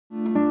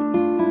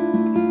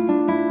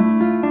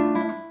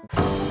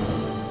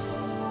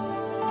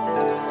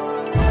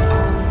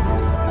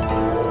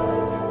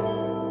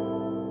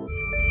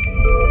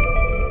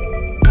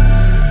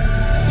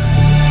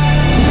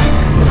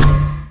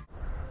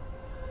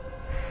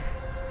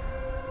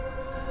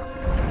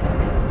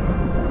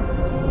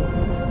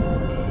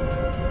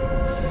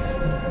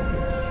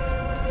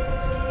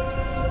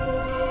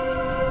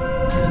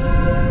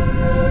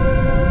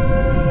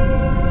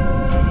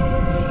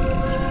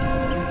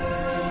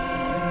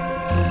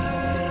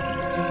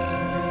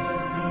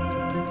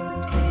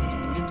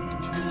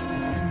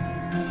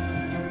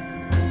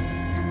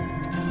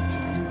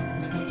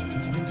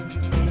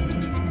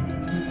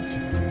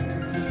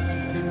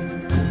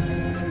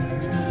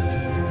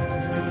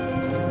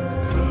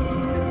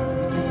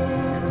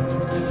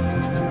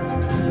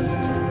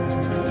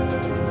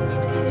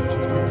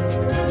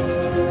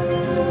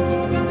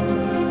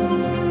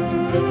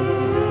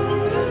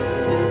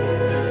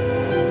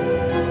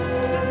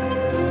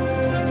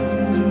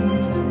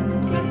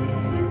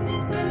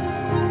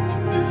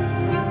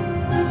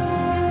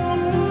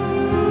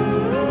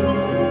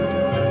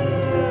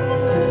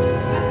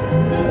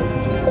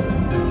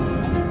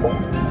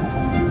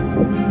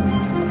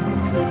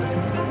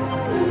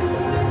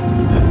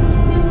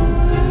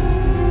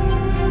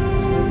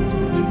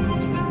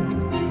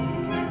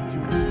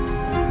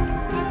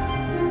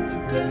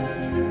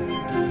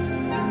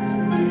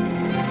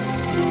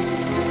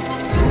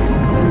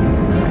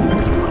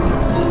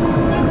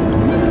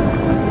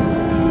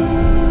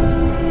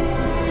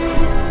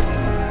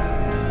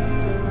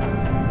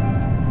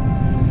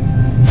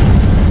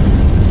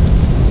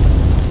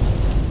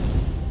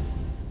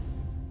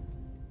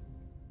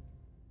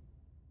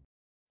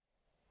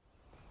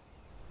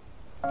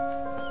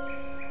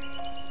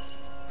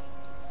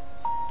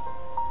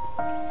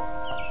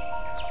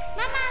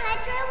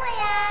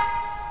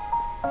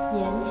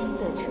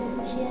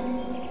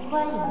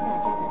欢迎大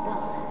家的到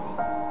来。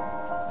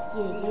夜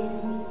莺，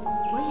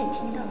我也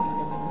听到你的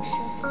铃声。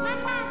妈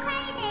妈，快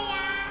一点呀！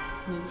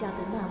你叫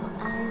得那么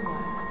哀婉，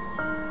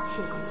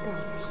却又动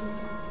听，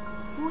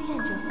呜咽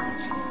着发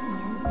出绵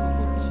绵的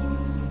轻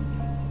音。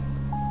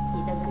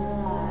你的歌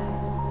儿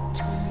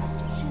充满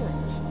着热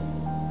情。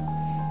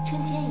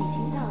春天已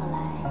经到来，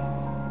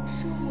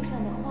树木上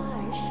的花儿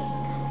盛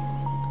开。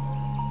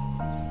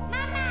妈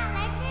妈，来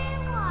追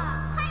我，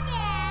快点！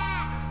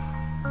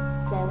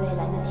在蔚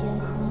蓝的天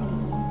空里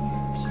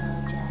飘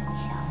着蔷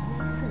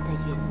薇色的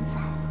云彩，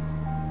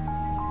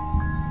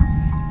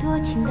多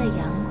情的阳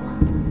光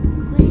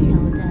温柔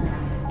地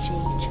追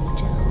逐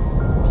着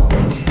蝴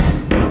蝶。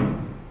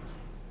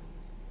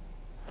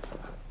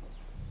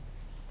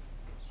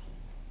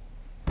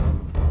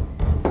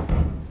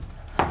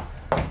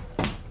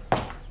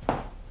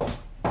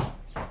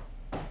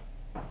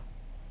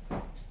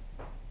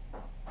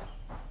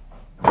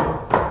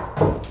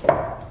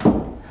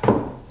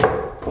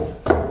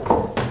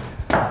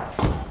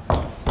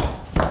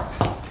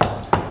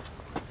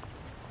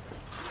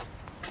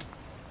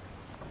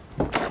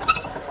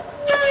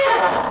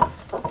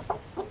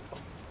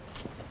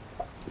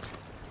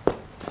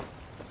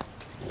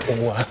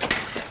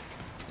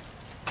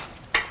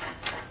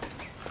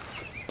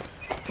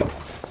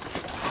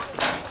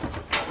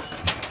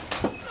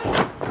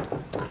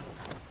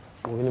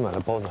我给你买了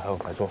包子，还有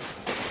白粥，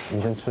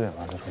你先吃点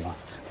吧，再出发。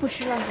不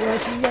吃了，我要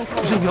去医院看。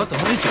不是，你要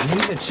等到你整天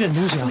得吃点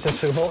东西啊。先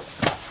吃个包子。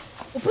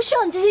我不需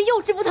要你这些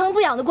幼稚不疼不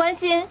痒的关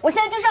心，我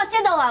现在就是要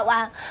见到婉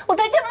婉，我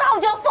再见不到我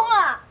就要疯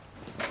了。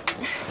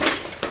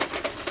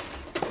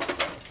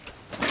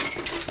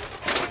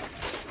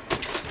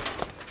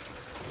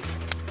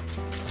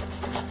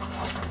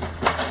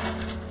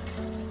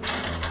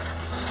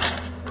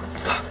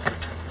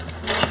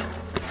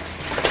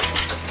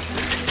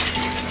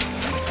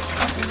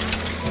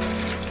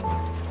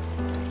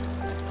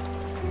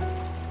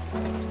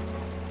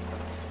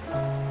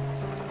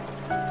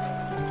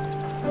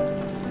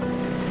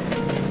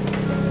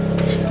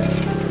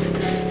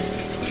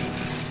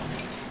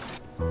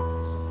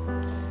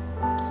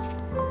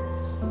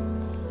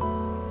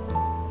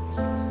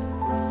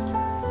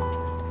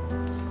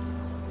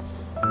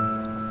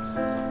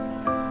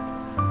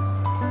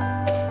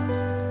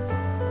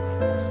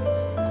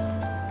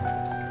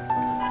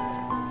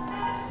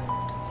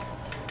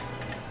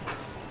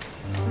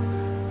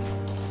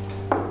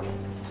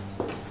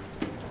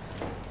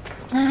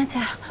娜姐，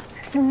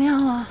怎么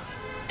样了？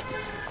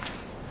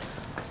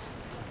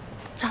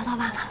找到婉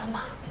婉了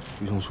吗？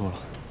医生说了，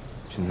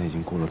现在已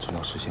经过了治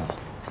疗时限了。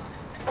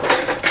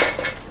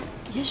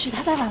也许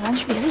他带婉婉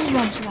去别的医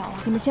院治疗了。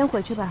你们先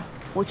回去吧，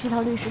我去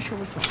趟律师事务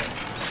所。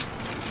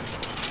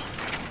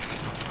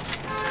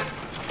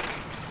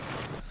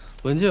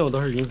文件我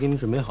倒是已经给你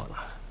准备好了，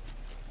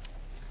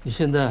你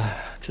现在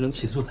只能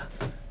起诉他，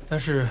但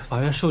是法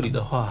院受理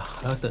的话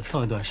还要等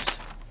上一段时间。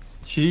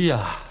徐毅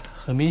啊，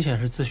很明显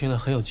是咨询了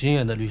很有经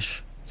验的律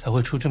师，才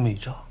会出这么一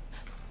招。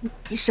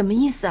你什么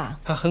意思啊？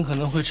他很可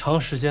能会长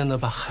时间的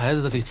把孩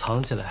子给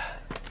藏起来。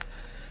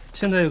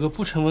现在有个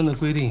不成文的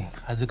规定，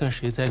孩子跟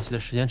谁在一起的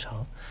时间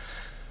长，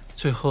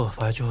最后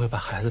法院就会把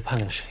孩子判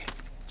给谁。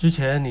之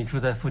前你住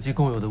在夫妻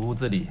共有的屋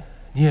子里，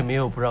你也没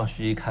有不让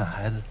徐毅看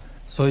孩子，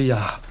所以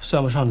啊，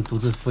算不上你独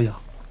自抚养。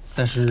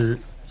但是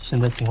现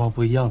在情况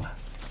不一样了。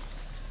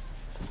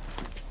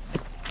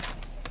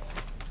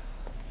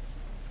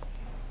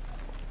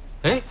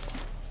哎，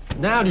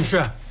南雅律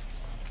师。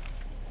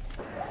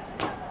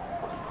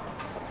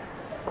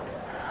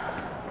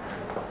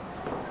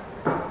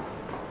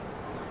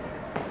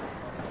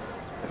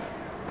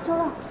周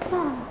乐，下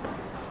来了。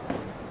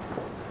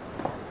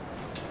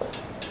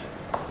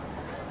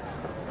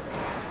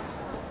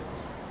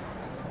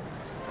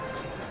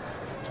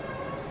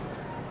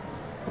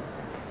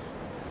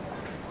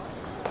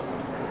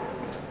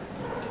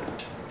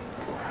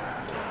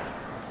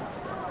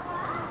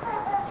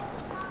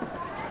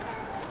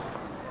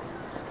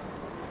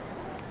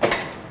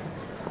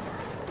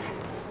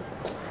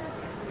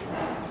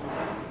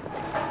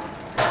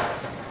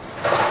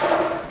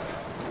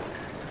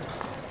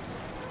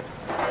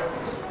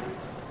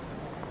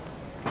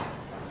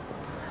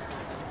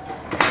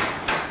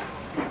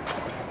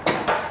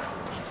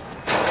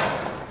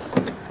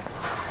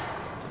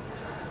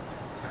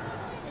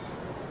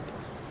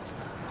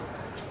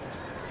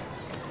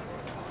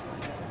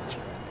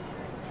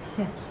谢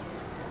谢。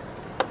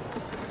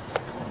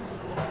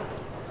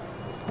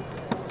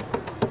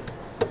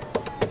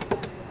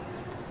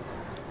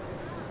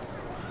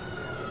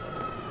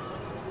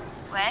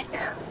喂，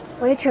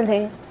喂，陈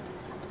琳，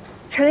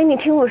陈琳，你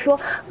听我说，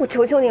我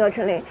求求你了，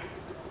陈琳，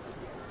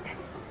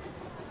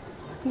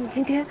你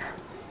今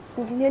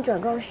天转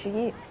告徐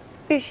毅，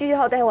必须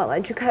要带婉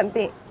婉去看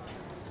病。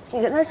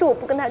你跟他说我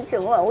不跟他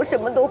争了，我什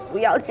么都不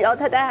要，只要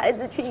他带孩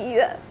子去医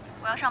院。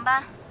我要上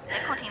班，没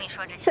空听你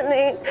说这些。陈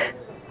琳，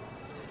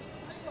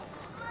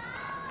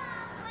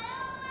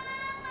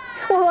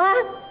婉婉，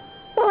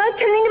婉婉，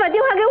陈琳，你把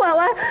电话给婉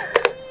婉，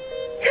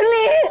陈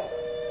琳。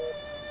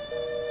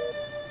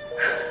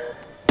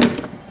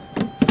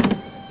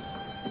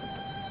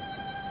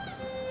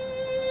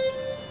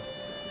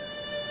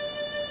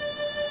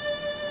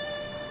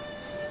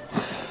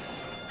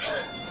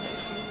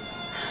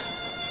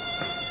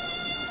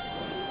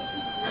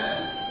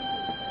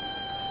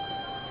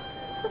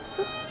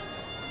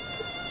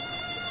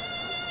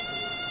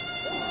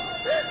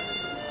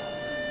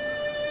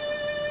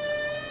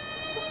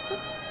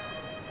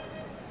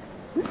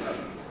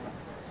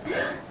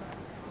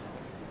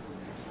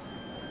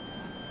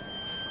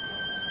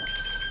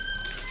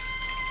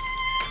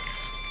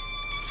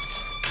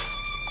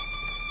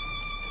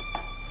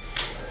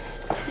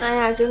南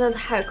雅真的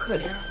太可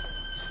怜了，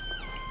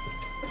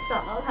我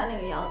想到她那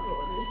个样子，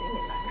我就心里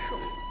难受。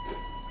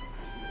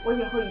我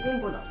以后一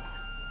定不能陪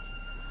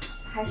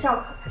她，还是要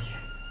考大学。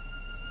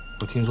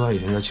我听说他以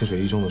前在清水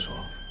一中的时候，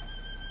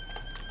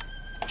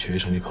学习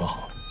成绩可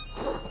好。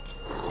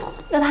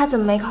那她怎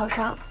么没考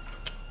上？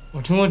我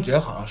听我姐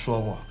好像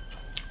说过，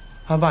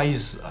她爸一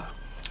死，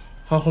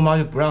她后妈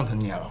就不让她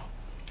念了，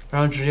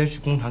让她直接去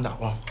工厂打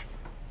工。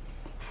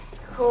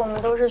可我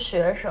们都是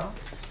学生。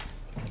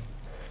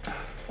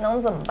能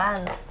怎么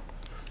办呢？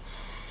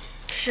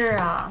是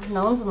啊，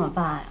能怎么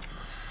办呀？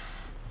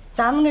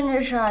咱们跟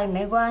这事儿也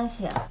没关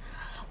系。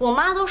我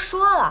妈都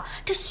说了，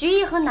这徐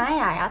毅和南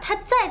雅呀，他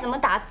再怎么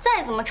打，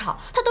再怎么吵，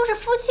他都是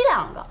夫妻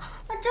两个。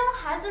那争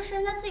孩子是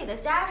人家自己的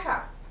家事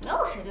儿，没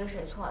有谁对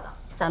谁错的，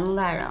咱们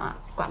外人啊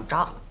管不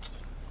着。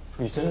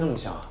你真这么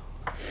想啊？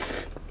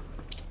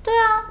对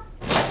啊。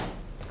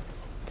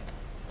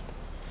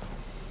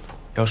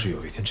要是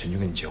有一天陈军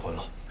跟你结婚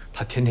了，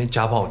他天天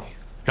家暴你，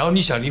然后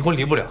你想离婚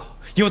离不了，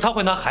因为他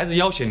会拿孩子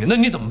要挟你，那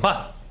你怎么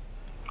办？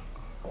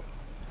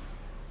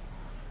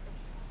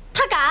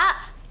他敢？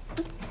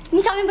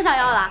你想命不想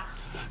要了？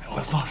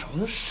快放手！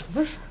都什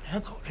么时候你还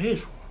搞这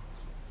出？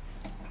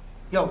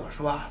要我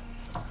说啊，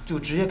就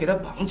直接给他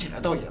绑起来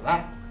到野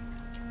外，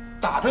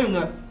打他一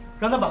顿，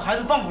让他把孩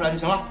子放回来就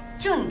行了。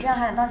就你这样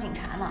还想当警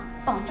察呢？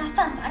绑架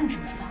犯法，你知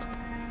不知道？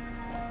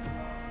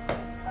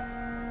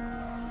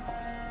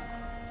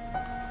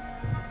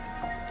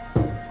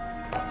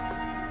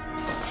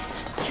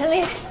陈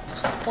琳，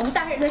我们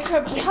大人的事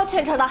儿不要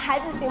牵扯到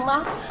孩子，行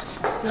吗？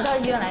你到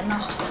医院来闹，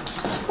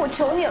我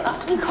求你了，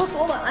你告诉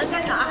我婉婉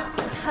在哪儿？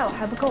害我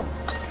还不够。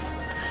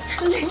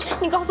陈琳，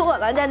你告诉我婉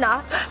婉在哪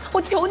儿？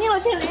我求你了，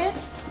陈琳。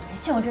没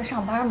见我这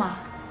上班吗？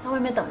到外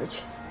面等着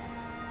去。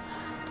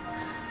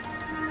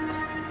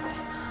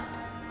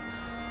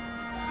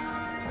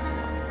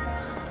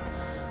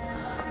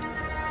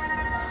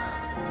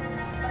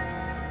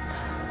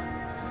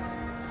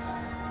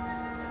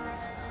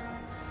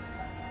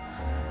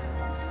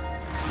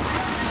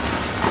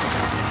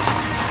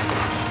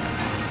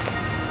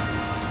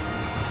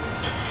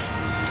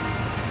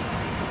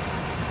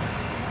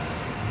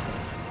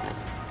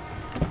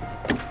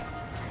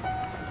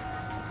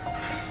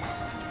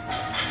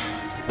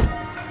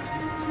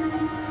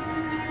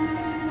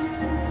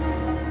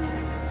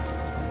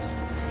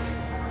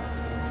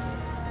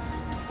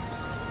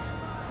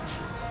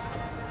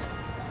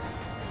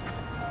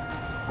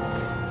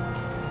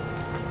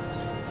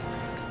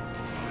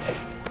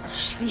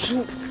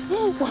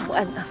婉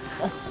婉呢？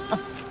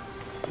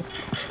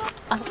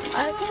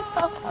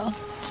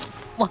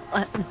婉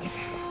婉，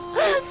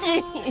是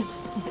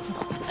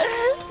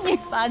你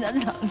把它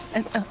藏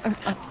在哪儿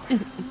了？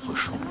我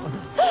说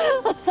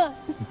了，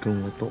你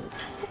跟我斗，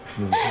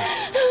明白？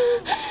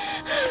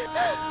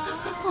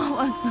婉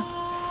婉呢？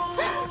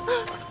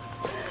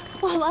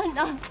婉婉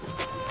呢？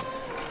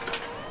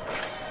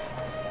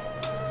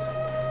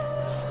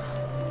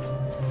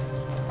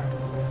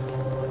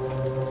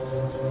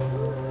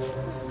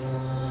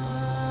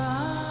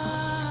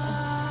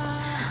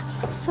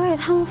所以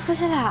他们夫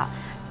妻俩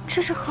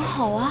这是和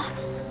好了？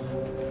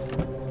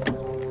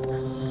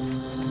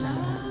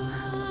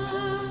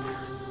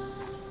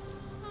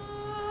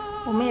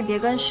我们也别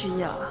跟徐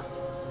毅了，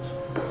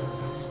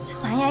这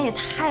南雅也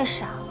太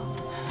傻了。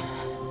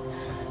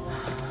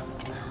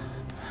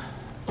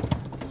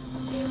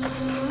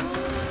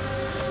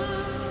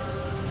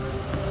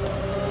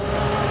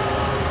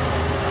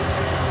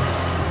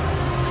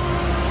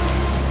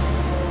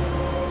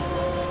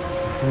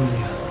估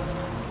计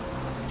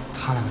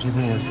他俩这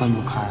辈子分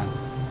不开了。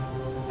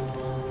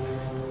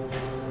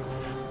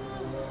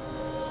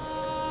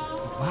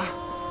走吧。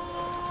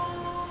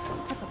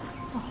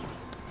走。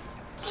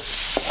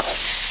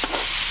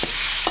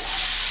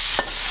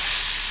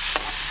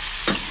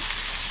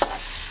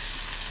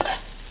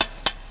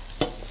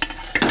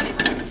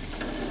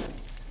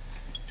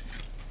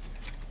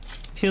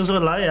听说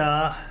南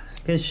雅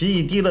跟徐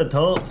毅低了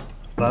头，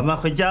婉婉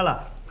回家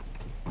了。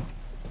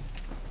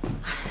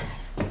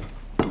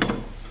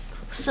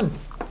是吗？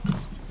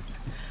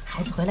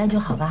孩子回来就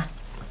好吧。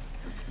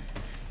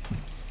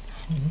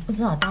你们不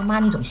知道当妈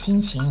那种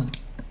心情，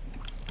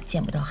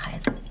见不到孩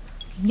子，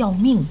要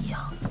命一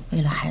样。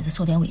为了孩子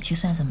受点委屈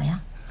算什么呀？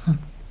哼！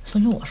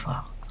所以我说，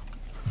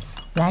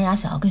兰雅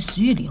想要跟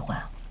徐玉离婚，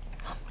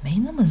没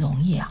那么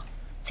容易啊。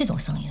这种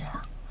生意人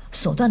啊，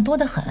手段多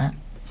得很。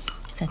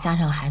再加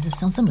上孩子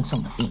生这么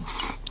重的病，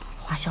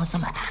花销这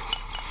么大，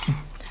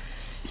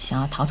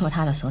想要逃脱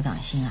他的手掌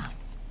心啊，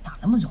哪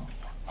那么容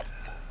易啊？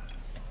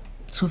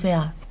除非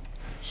啊，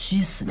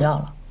徐死掉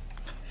了。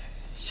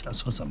想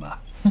说什么？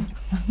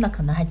那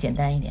可能还简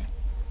单一点。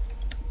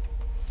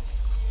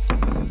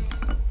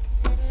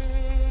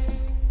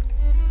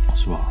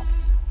是吧？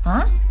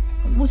啊，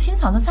我新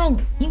炒的菜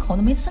你一口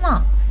都没吃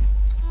呢。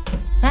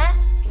来，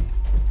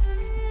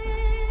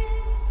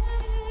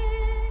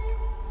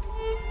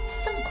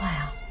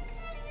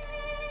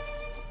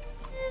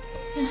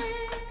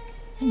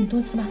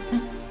多吃吧，来。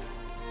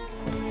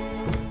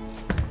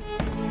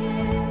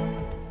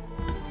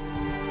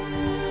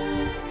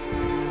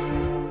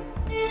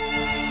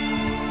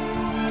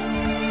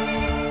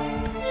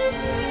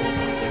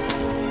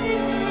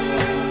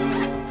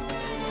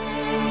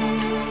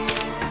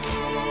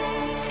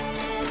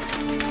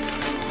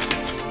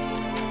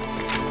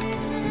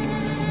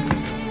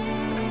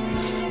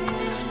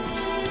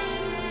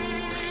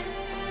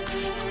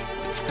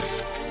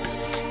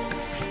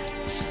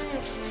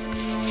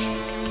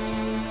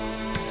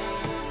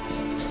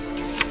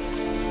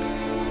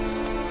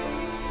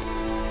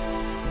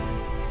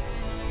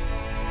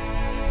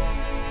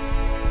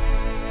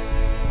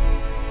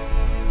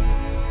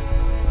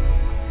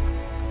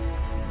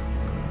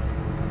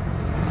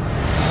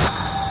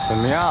怎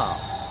么样？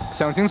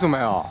想清楚没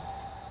有？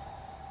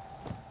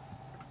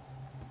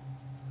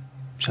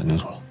想清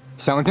楚了。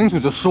想清楚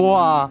就说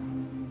啊！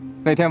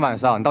那天晚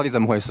上你到底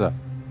怎么回事？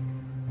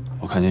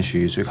我看见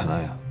徐毅追砍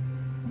南雅，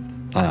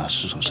南雅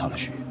失手杀了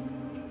徐毅。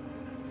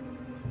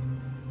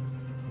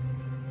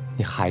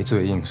你还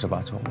嘴硬是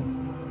吧，周洛？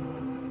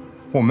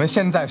我们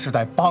现在是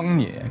在帮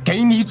你，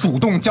给你主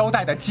动交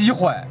代的机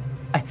会。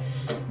哎，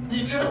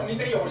你知道你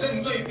得有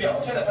认罪表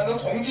现了才能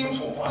从轻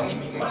处罚，你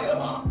明白了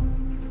吗？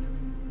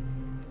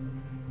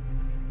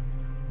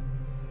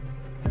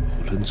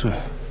我认罪？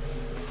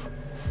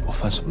我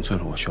犯什么罪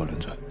了？我需要认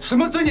罪？什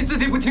么罪你自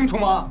己不清楚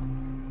吗？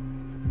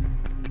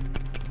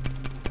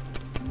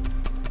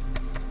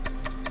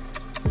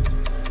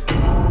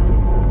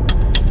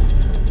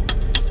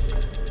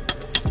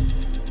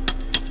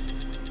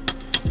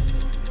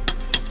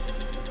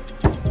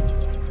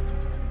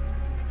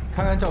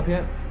看看照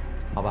片，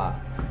好吧。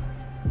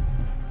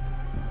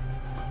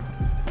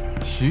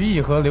徐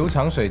毅和刘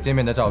长水见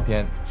面的照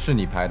片是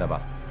你拍的吧？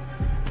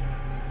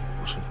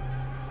不是。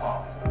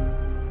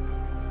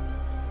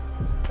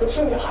不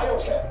是你还有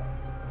谁？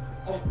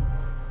哎，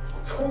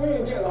冲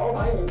运店老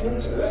板已经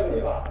指认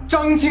你了，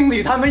张经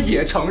理他们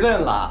也承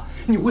认了，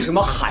你为什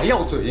么还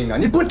要嘴硬啊？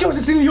你不就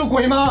是心里有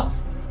鬼吗？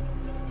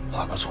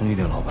哪个冲运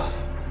店老板？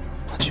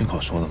他亲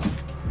口说的吗？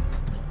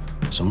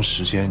什么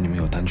时间？你们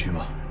有单据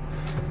吗？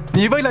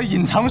你为了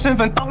隐藏身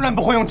份，当然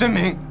不会用真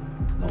名。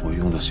那我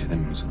用的谁的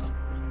名字呢？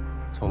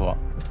周洛，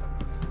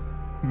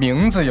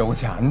名字有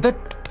假，你的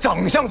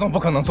长相总不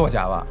可能作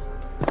假吧？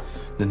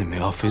那你们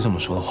要非这么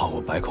说的话，我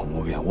百口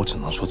莫辩。我只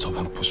能说照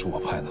片不是我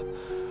拍的，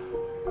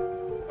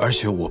而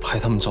且我拍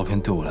他们照片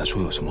对我来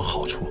说有什么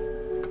好处？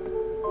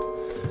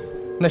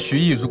那徐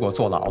毅如果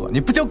坐牢了，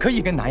你不就可以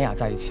跟南雅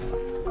在一起了？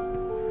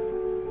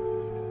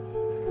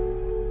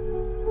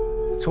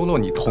周洛，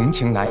你同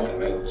情南雅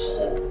没有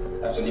错，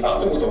但是你把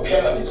路走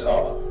偏了，你知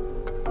道吗？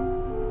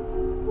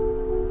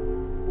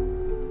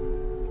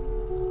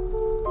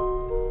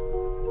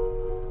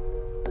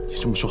你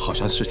这么说好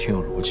像是挺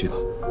有逻辑的。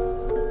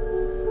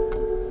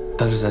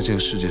但是在这个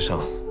世界上，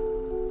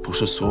不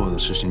是所有的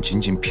事情仅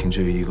仅凭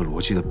着一个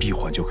逻辑的闭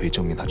环就可以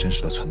证明它真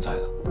实的存在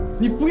的。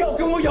你不要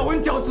跟我咬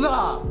文嚼字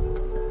啊！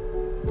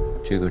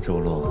这个周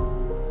洛，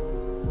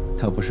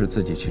他不是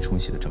自己去冲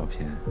洗的照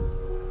片，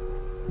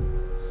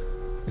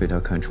被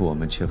他看出我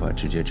们缺乏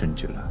直接证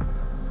据了，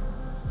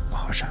不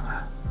好上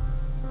案。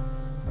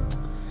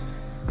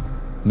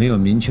没有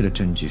明确的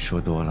证据，说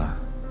多了，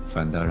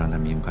反倒让他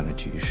明白了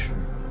局势；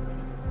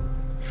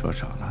说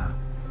少了，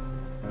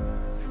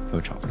又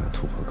找不到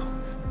突破口。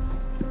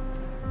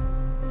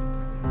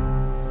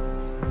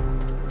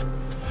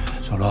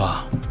周洛，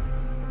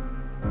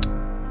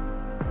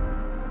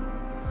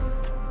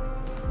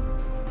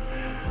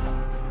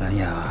南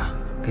雅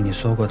跟你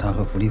说过她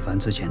和弗利凡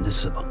之前的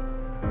事吧？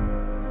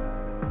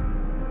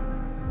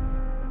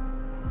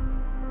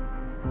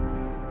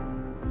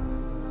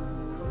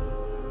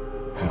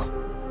没有。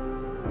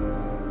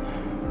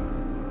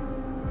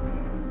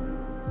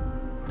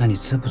那你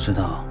知不知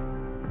道？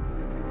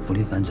弗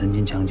利凡曾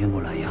经强奸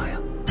过南雅呀。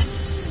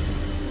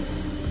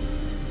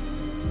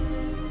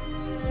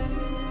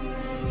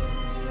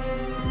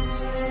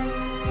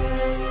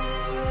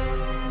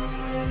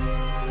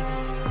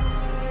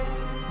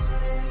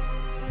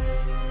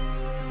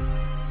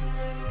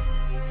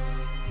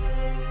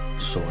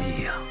所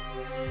以呀，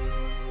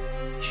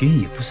徐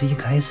毅不是一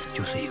开始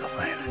就是一个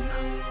坏人呐。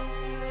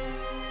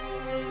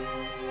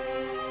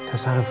他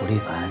杀了弗利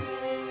凡，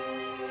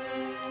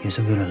也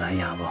是为了南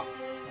雅吧？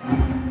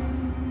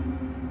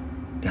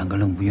两个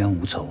人无冤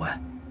无仇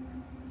哎，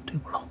对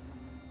不喽？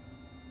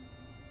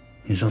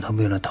你说他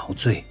为了逃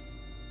罪，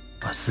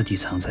把尸体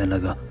藏在那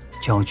个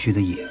郊区的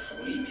野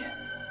湖里面，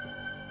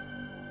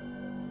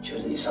就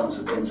是你上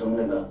次跟踪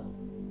那个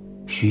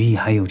徐毅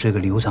还有这个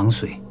刘长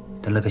水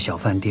的那个小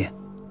饭店，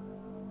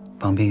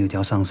旁边有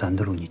条上山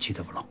的路，你记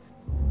得不喽？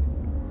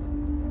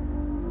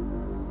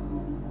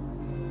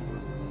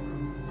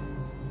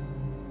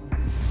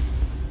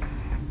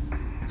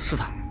是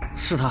他，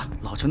是他，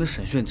老陈的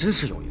审讯真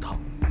是有一套。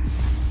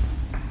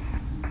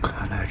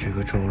看来这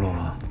个周洛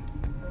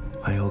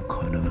很有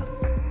可能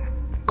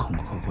恐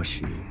吓过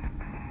徐毅。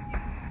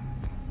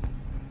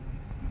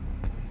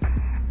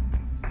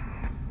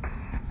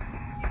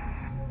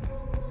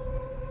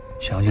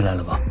想起来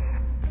了吧？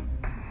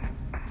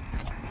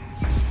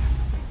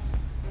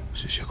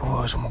这些跟我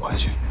有什么关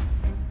系？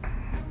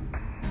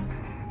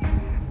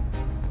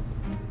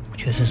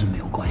确实是没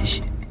有关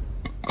系。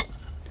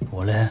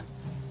我呢，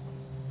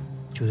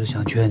就是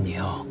想劝你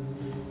啊，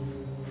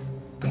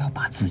不要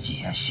把自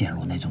己陷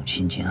入那种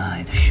情情爱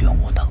爱的漩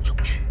涡当中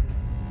去。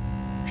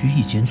徐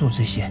以前做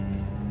这些，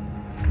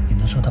你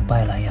能说他不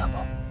爱蓝雅不？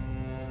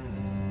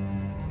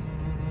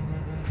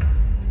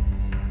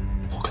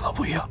我跟他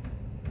不一样。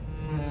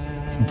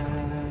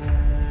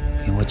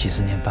凭我几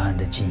十年办案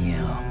的经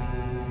验啊，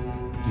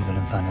一个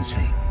人犯了罪，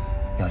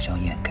要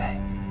想掩盖，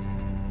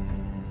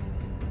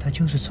他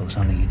就是走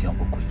上了一条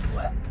不归路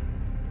哎。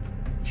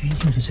徐毅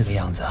就是这个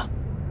样子啊，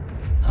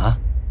啊，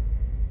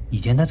以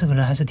前他这个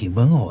人还是挺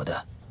温和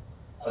的，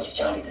而且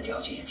家里的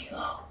条件也挺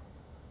好，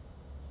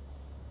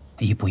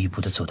一步一步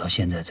的走到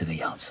现在这个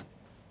样子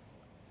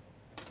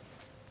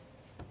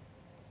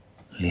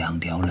，2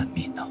条人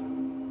命呢，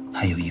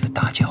还有一个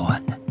大交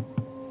案呢。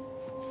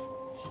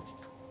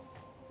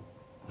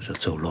我说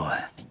周洛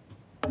哎，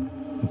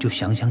你就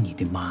想想你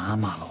的妈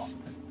妈喽，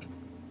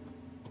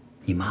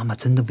你妈妈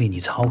真的为你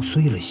操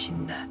碎了心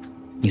呢。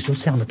你说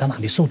这样的他哪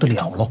里受得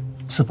了喽？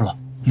是不咯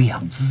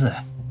？2次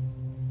哎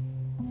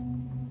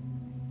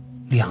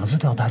，2次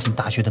都要踏进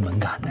大学的门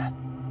槛呢。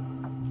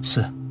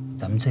是，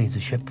咱们这一次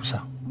学不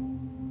上，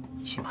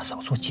起码少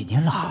坐几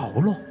年牢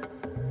喽，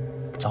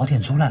早点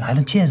出来还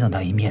能见上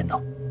他一面呢。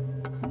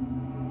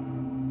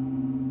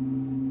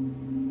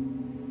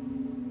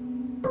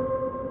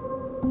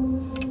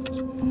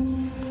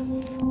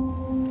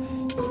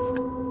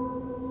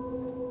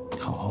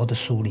好好的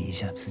梳理一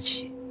下自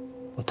己，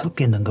我特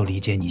别能够理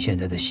解你现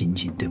在的心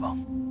情，对吧？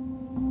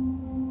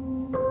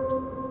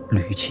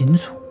捋清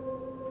楚，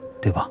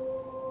对吧？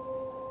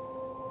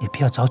你不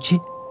要着急，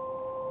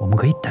我们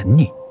可以等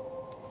你，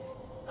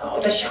好好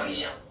的想一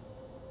想。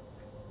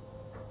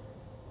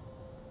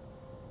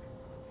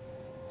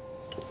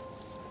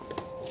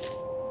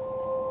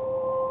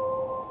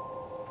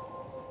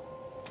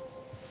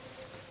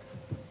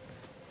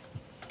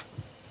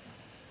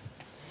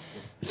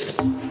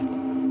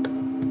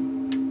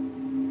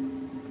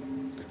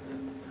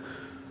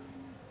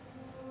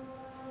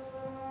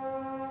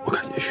我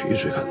看见徐毅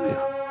追赶南雅，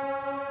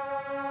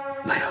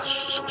南雅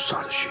失手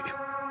杀了徐毅。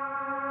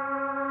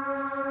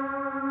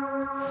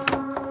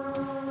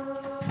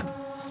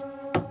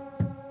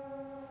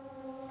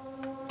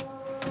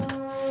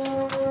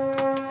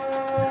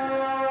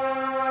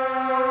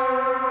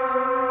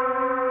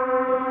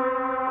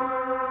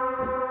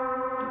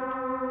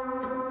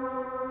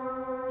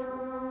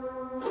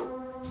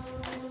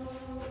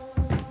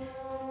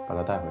把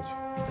他带回去。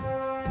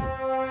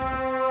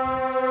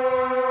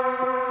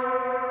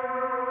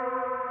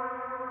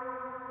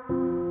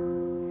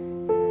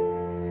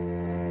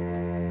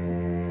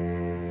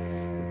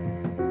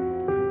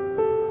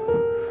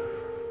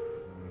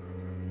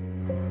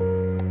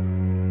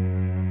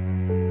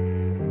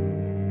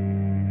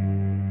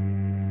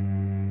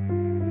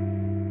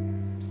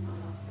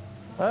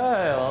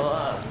哎，娃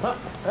娃，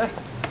哎，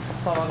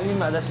爸爸给你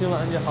买的新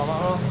玩具好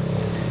吗？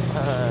啊，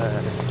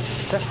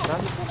哎，拿。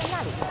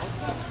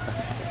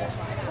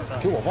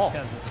给我抱。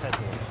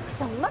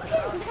什么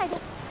骗子态度？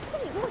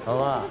好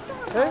吧。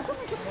哎，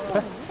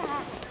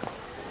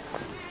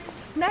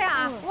南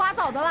雅，娃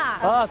找到了。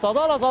啊，找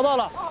到了，找到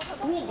了。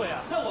误会啊，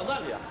在我那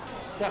里啊，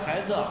带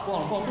孩子啊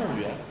逛动物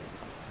园。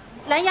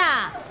蓝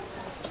雅，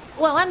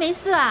婉婉没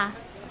事啊？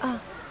啊。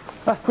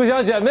哎，桂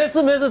小姐，没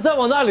事没事，在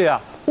我那里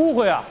啊，误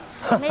会啊。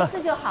没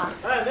事就好。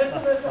哎，没事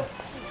没事。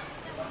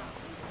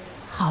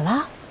好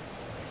了。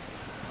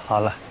好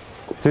了，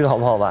这个好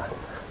不好办？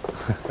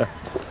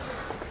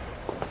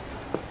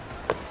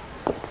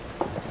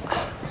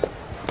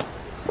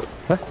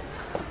来，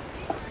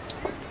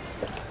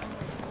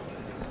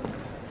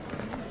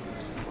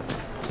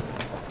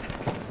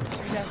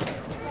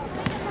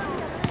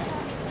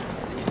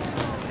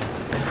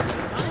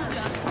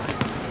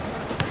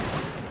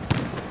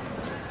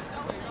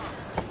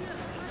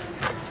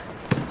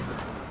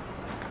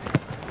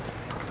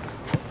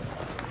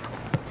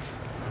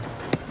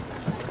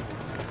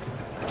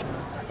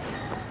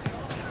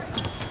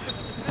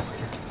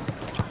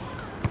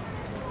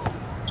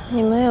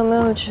你们有没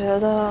有觉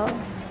得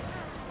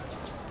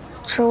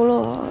周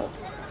洛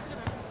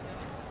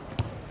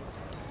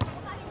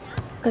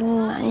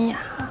跟南雅？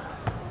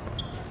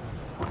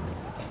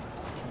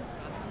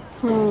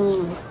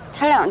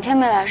他2天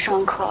没来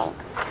上课了，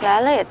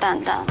来了也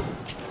淡淡，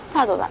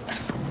话都懒得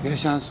说。别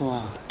瞎说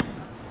啊！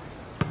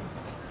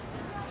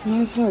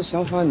男生的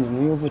想法你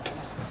们又不懂，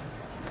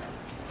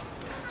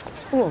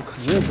周洛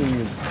肯定是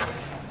郁闷。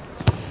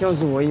要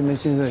是我一门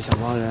心思的想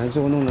帮人，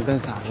最后弄得跟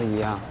傻子一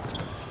样。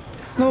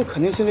那我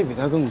肯定心里比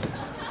他更多。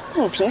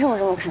你凭什么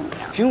这么肯定？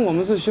凭我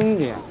们是兄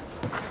弟，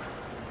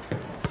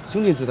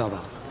兄弟知道吧？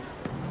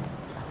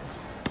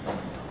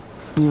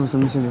你有什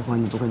么心里话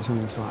你不跟青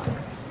梅说啊？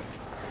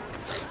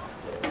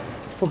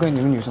不跟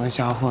你们女生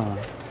瞎混了，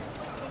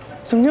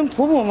整天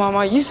婆婆妈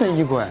妈疑神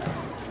疑鬼，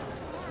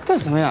干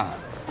什么呀？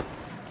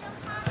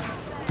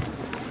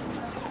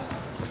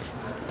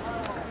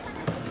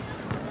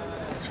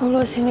周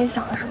洛心里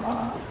想什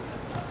么？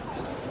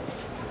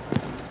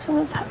根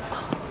本猜不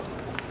透。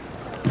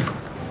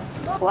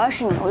我要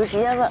是你，我就直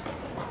接问。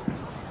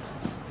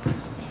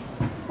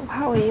我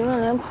怕我一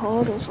问连朋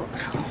友都做不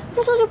成。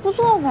不做就不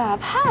做呗，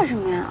怕什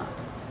么呀？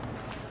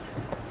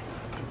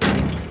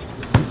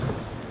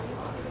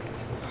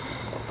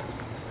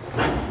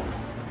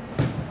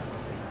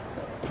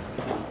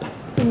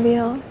冰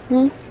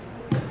冰，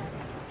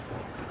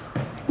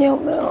你有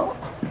没有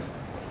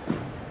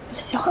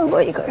喜欢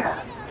过一个人？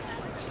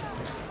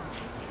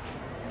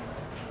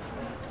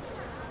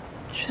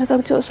觉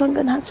得就算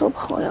跟他做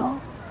朋友，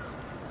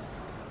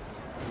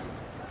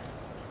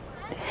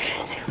也是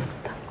幸福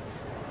的。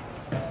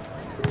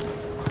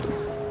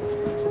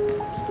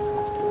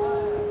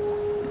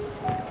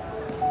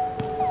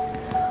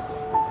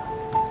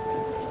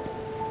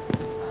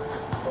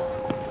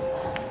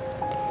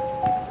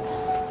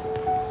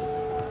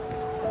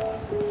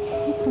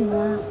你怎么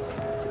了？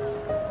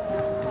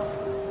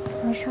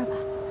没事吧？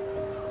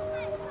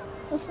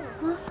没事。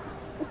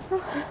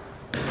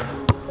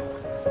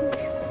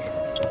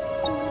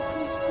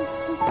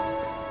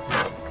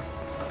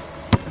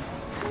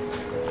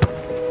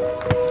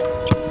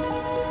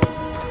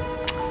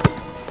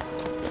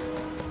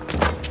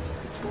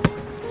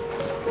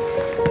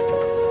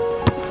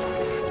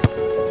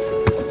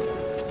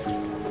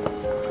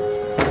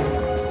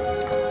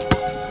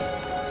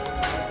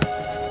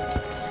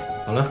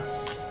好了，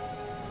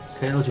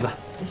开肉去吧。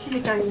谢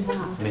谢张医生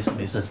啊。没事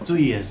没事，注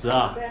意饮食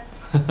啊。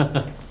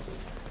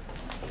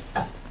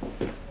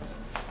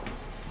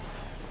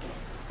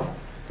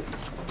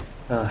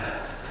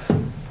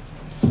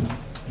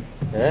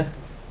哎，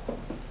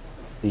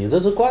你这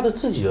是挂着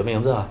自己的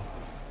名字啊？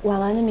婉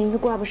婉的名字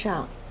挂不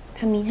上，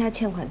她名下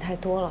欠款太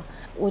多了，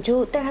我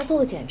就带她做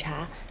个检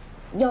查，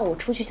要我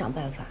出去想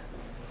办法。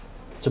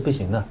这不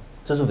行的，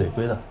这是违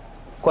规的，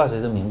挂谁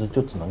的名字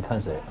就只能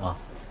看谁啊。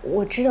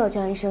我知道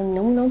江医生，你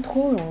能不能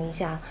通融一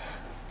下？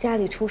家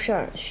里出事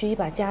儿，徐姨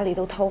把家里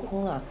都掏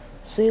空了，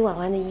所以婉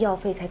婉的医药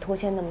费才拖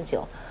欠那么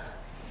久。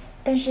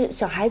但是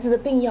小孩子的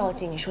病要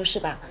紧，你说是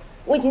吧？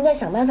我已经在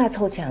想办法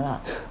凑钱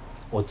了。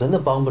我真的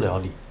帮不了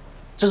你，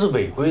这是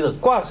违规的，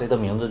挂谁的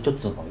名字就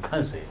只能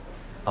看谁。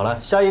好了，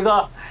下一个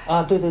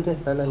啊，对，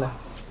来，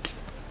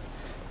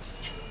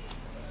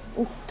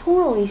你通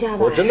融一下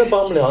吧。我真的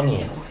帮不了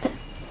你。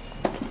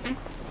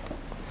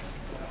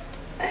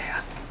哎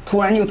呀，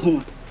突然就痛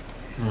了。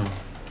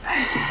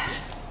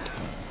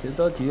别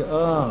着急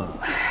啊。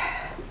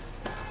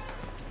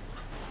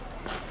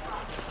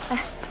哎，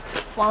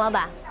王老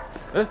板。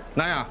哎，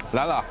南雅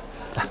来了，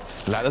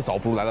来得早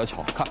不如来得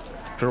巧。看，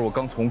这是我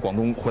刚从广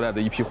东回来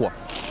的一批货，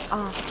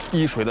啊，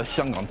一水的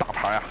香港大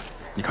牌呀！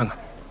你看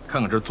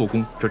看这做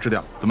工，这质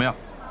量怎么样？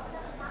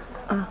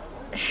啊，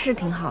是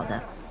挺好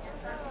的，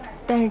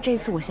但是这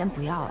次我先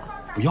不要了。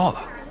不要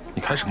了？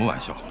你开什么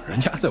玩笑？人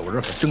家在我这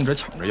儿可争着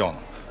抢着要呢。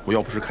我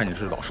要不是看你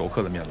是老熟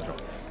客的面子上，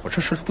我这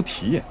事不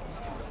提。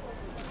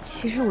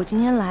其实我今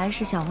天来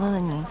是想问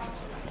问您，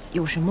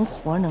有什么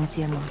活能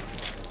接吗？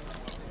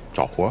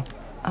找活？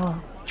啊。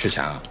缺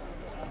钱啊？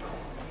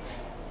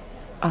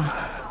啊。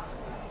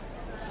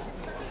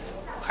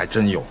还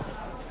真有。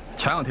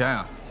前两天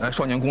呀，来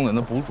少年宫的那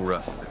补主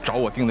任找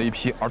我订了一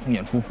批儿童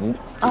演出服。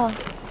哦。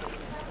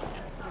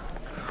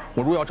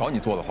我如果要找你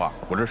做的话，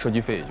我这设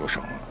计费也就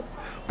省了。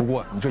不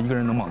过你这一个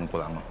人能忙得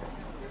过来吗？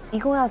一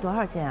共要多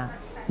少件啊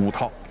？5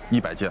套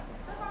，100件，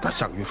咱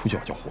下个月初就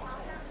要交货。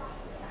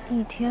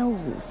1天5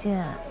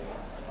件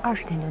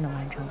，20天就能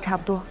完成，差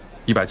不多。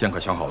100件可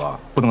想好了，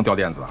不能掉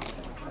链子啊。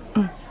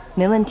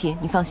没问题，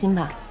你放心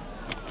吧。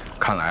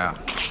看来啊，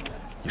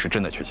你是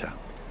真的缺钱。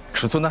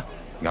尺寸呢？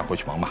你赶快回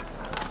去忙吧。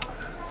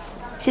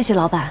谢谢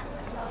老板。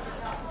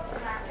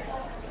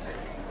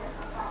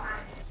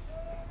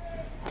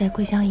在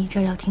桂香姨这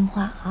儿要听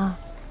话啊。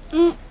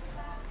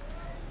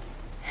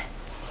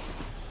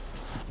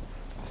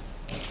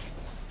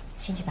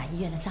先去把医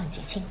院的账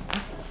结清啊。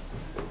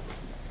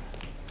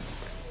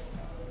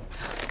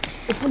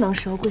我不能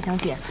收，桂香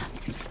姐。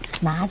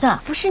拿着。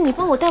不是你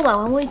帮我带婉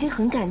婉，我已经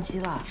很感激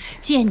了。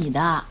借你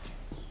的，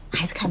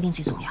还是看病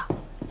最重要。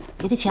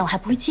别的钱我还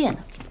不会借呢。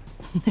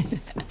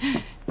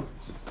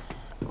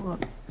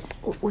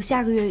我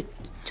下个月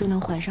就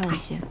能还上一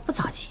些，不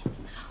着急。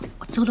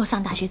我周洛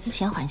上大学之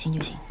前还清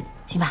就行，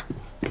行吧？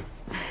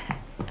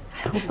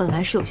我本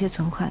来是有些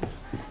存款的，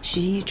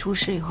徐毅出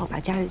事以后把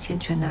家里的钱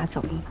全拿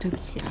走了，对不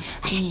起啊。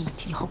哎，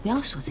以后不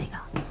要说这个，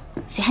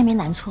谁还没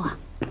难处啊？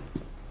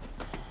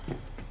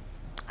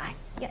哎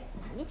呀，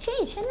一千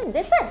一千的，你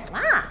在站什么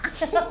啊？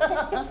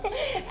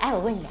哎，我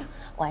问你啊，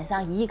晚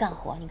上一干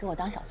活，你给我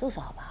当小助手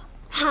好不好？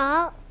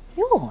好。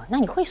哟，那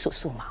你会数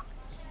数吗？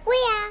会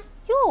呀。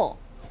哟，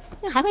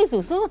你还会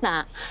数数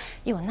呢？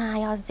哟，那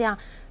要是这样，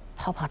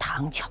泡泡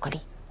糖、巧克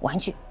力、玩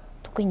具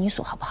都归你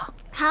数好不好？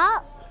好。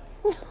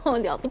哦，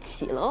了不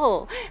起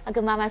喽！那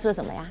跟妈妈说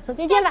什么呀？说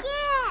再见吧。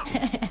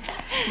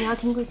你要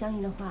听桂香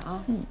姨的话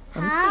啊。我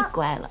们最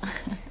乖了。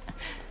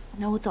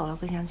那我走了，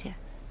桂香姐。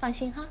放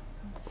心哈。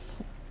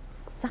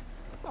走，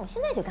那我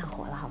现在就干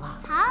活了，好不好？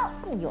好。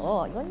哎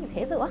呦，有你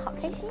陪着我，好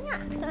开心啊！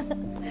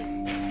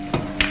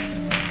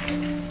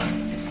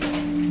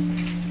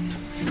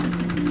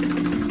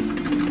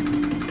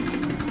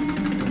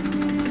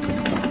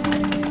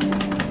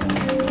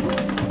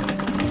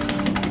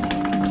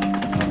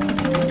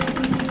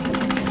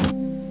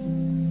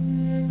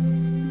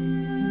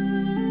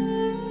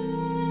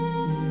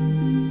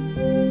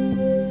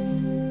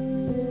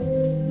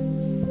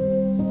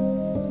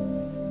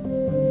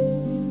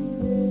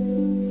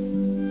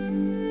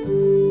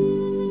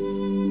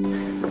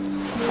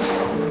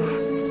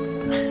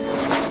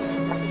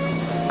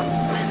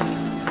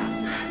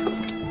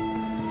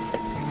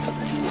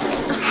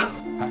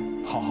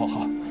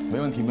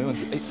没问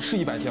题。哎，是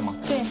100件吗？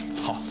对。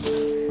好。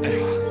哎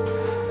呀，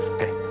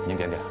给您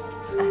点点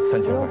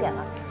，3000块。不用点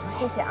了，好，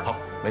谢谢啊。好，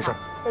没事。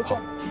再见。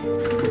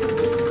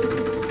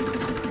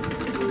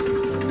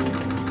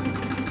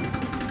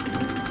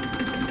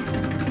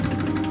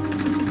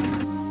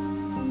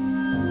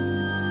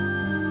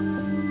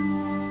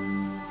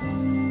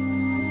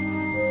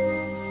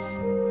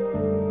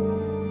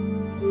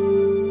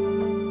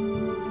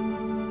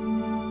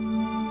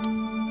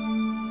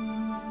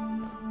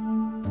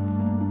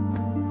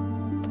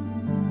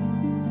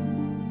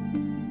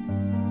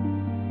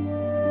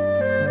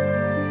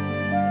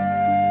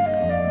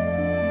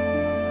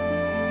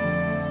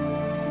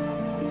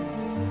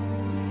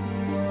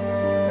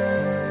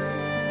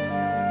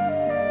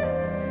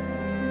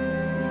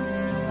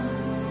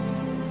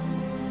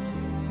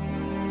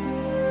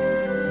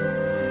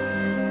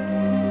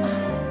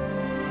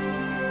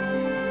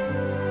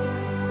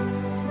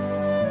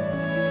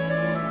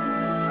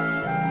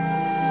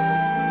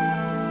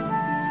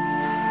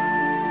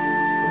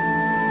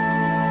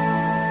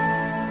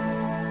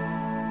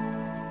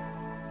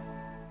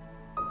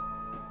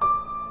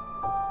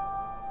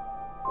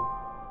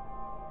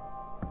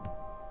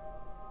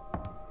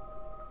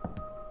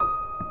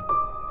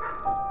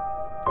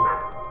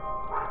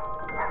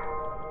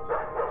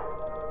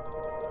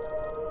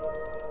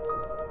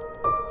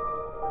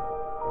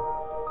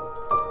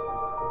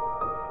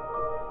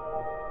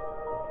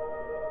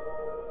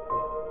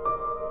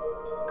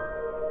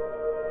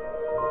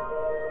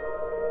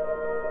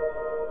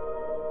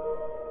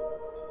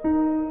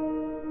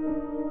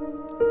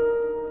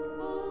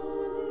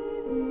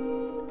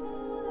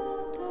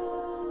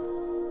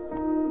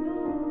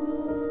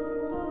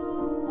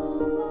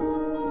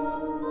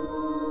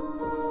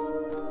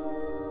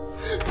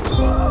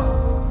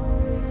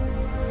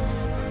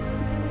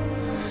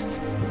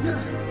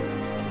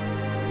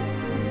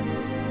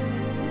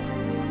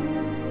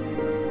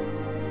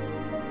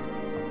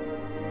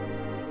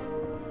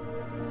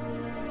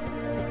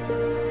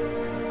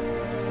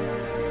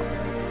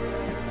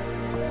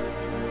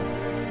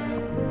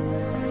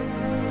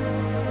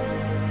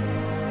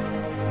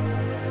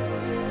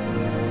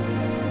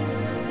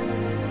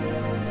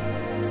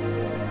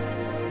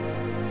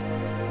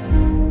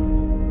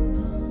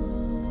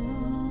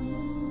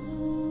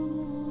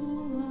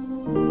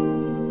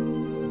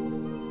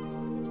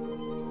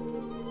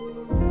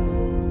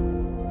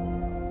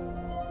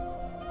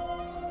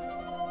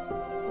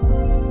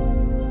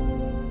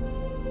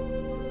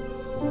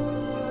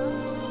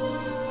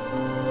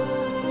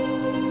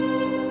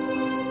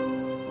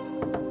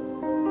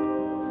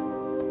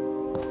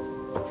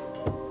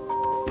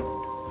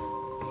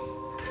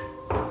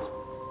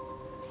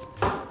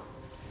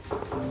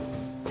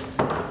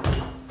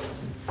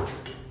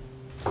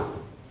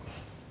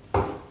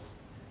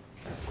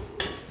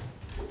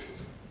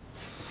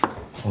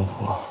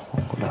我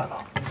回来了。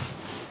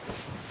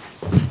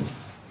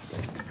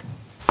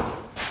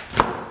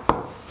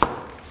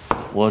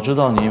我知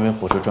道你因为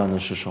火车站的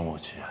事生我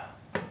气，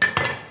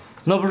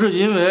那不是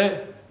因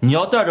为你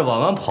要带着婉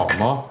婉跑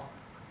吗？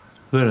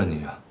为了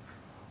你，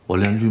我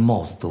连绿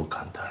帽子都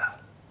敢戴，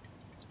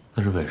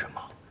那是为什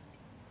么？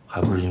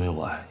还不是因为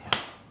我爱你？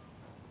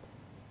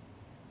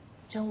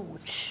真无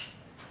耻！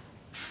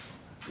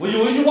我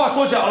有一句话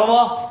说假了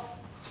吗？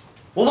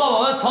我把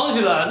婉婉藏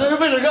起来，那是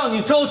为了让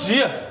你着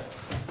急。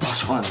大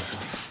小案的事，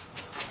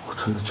我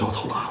真的焦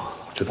头烂额了，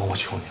这帮我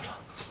求你了。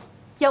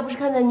要不是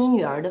看在你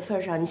女儿的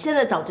份上，你现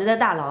在早就在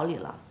大牢里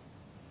了。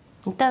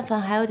你但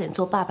凡还有点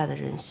做爸爸的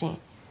人性，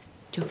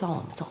就放我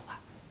们走吧。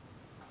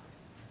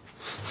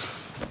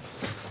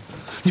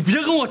你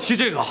别跟我提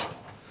这个，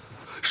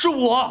是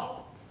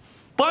我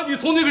把你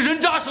从那个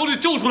人渣手里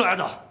救出来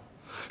的，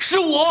是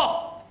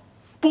我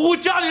不顾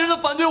家里人的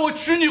反对，我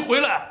娶你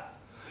回来。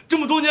这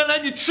么多年来，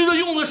你吃的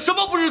用的什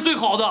么不是最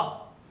好的？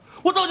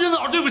我到底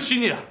哪儿对不起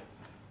你？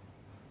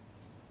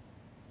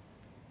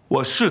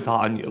我是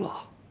打你了，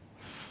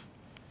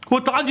我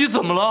打你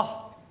怎么了？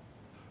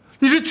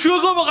你是缺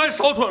胳膊还是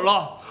少腿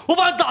了？我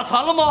把你打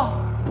残了吗？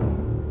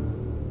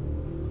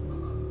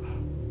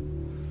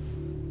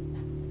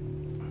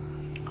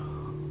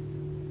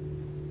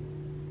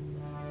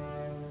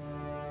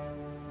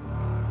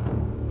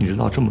你知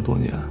道这么多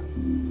年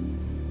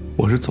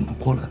我是怎么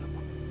过来的吗？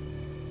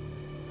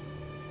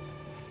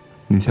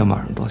那天晚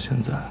上到现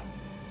在，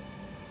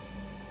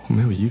我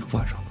没有一个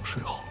晚上能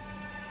睡好。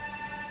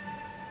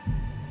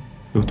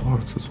有多少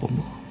次做梦，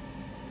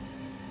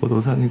我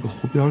都在那个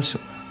湖边醒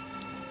来。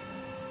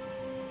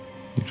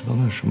你知道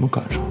那是什么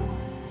感受吗？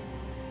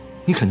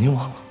你肯定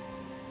忘了。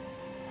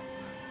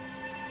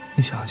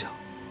你想想，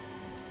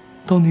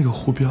到那个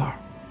湖边，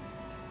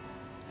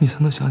你才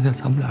能想起来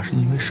咱们俩是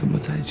因为什么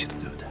在一起的，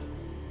对不对？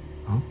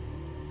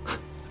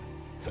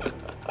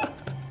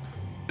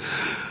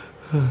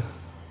啊？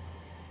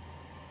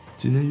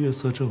今天月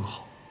色正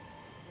好，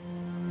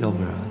要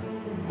不然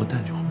我带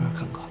你去湖边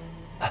看看。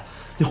哎，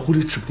那湖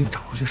里指不定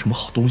长出些什么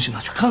好东西呢，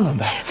去看看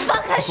呗。放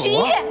开徐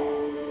毅！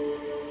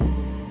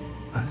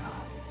哎呀，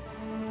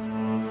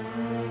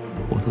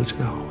我都这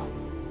样了，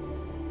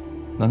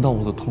难道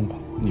我的痛苦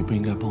你不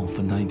应该帮我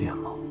分担一点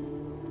吗？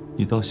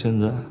你到现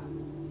在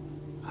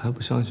还不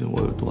相信我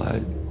有多爱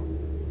你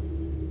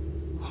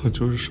吗？我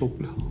就是受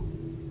不了，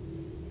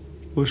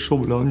我受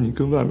不了你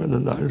跟外面的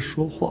男人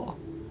说话，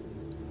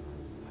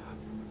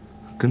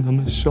跟他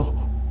们笑，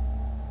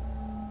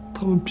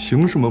他们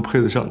凭什么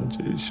配得上你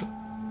这一笑？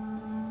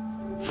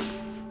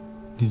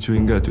你就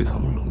应该对他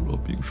们冷若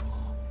冰霜，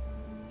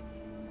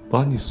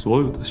把你所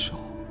有的笑，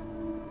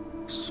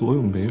所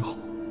有美好，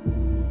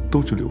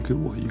都只留给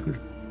我一个人。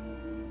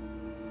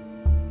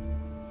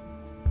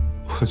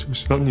我就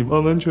想你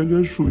完完全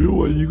全属于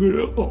我一个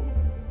人好吗？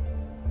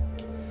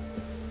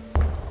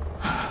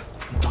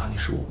打你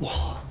是我不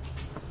好，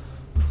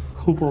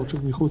我保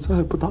证以后再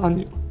也不打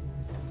你了。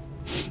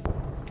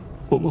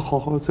我们好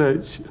好在一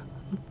起，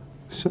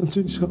相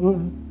亲相爱，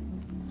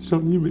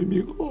相依为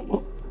命，好吗？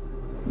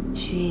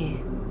徐毅，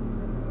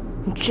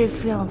你这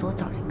副样子我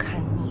早就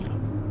看腻了。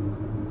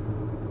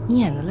你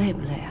演的累不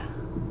累啊？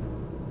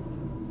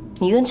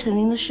你跟陈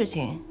琳的事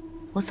情，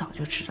我早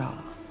就知道了。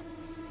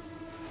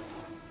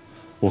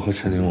我和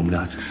陈琳，我们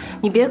俩只是……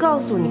你别告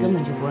诉我你根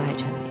本就不爱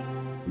陈琳，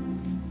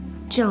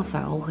这样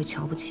反而我会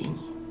瞧不起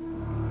你。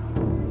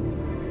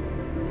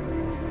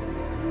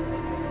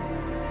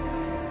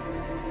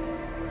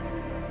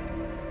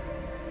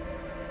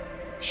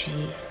徐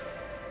毅，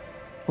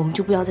我们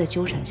就不要再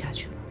纠缠下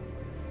去了。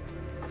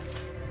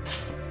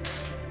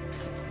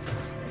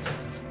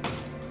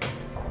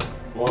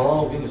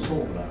我给你送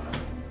回来，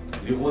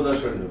离婚的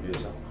事你就别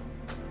想了。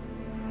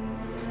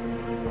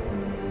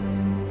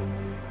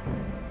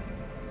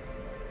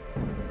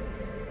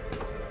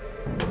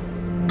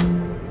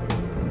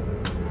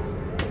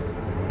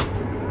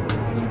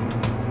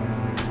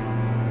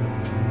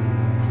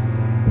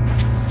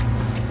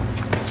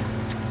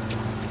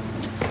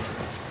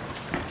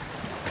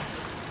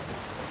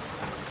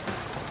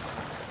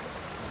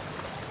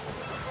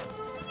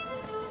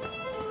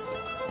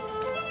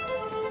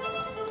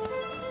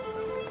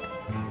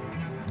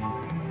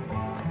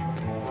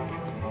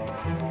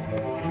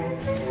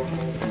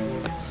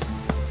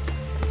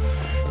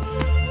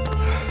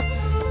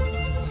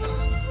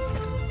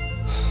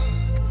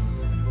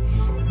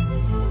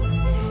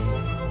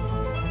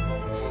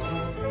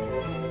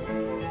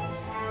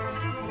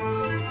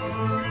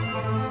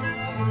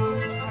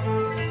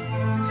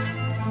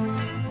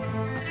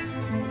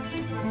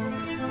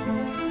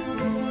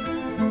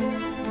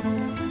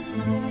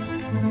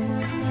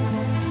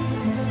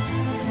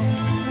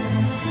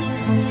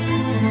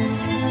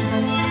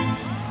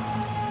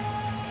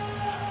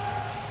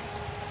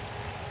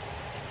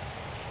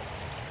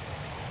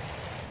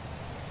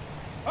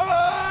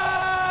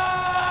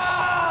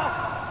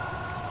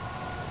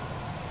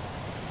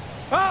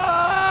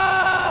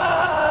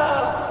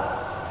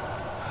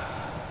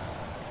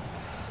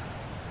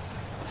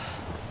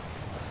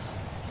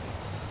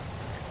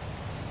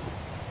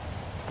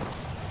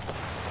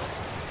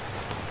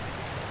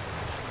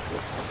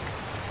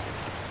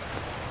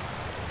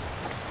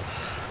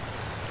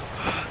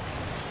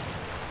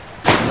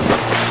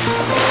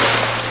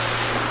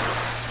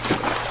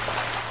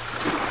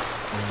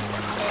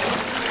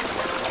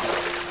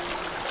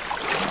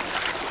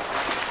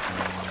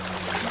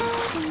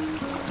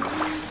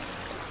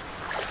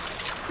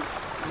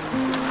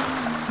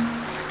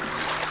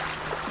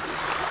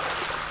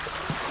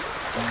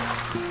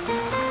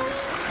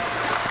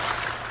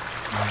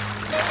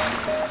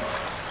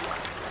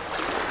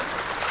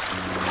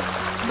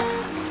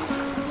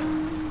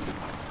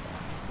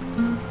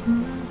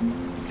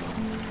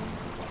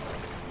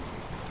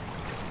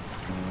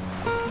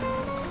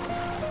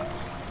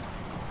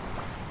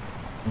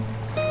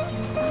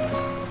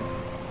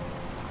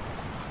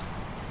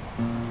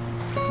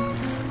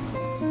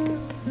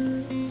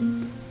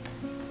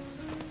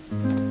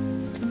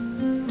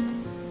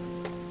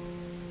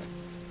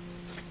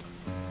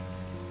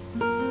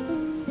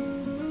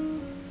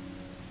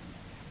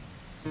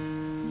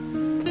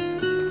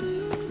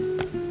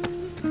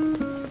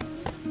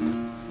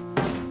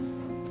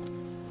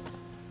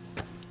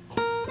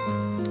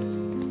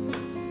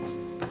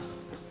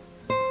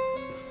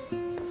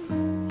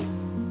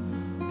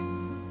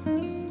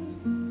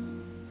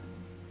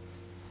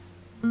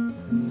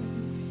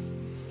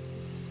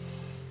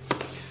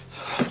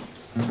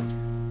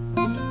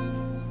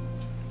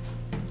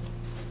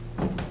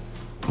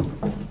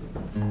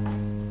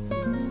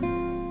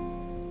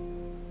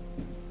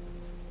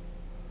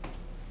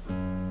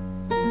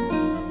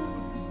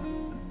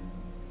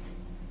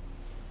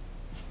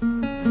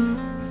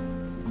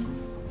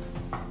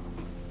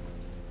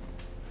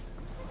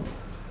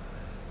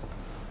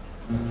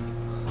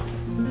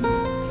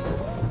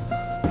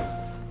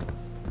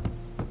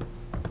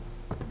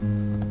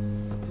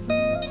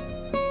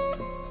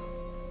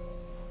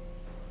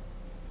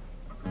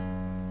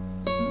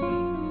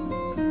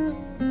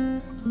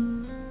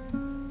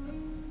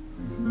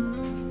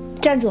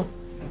站住！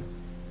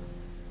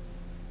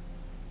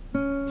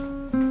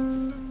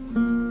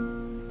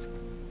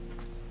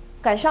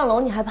敢上楼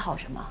你还跑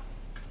什么？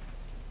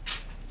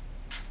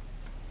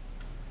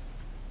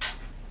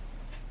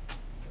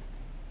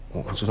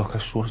我知道该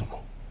说什么。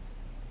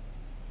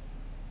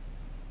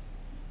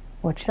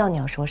我知道你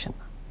要说什么。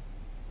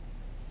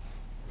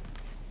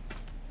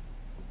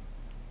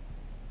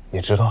你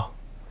知道？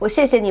我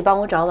谢谢你帮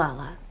我找婉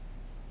婉，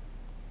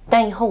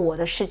但以后我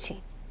的事情，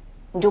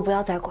你就不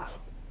要再管了。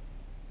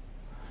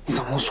你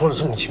怎么能说的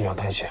这么轻描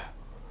淡写？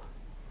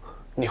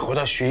你回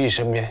到徐毅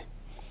身边，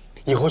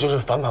以后就是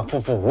反反复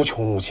复、无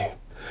穷无尽。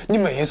你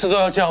每一次都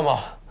要这样吗？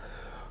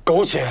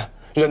苟且、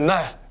忍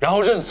耐，然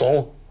后认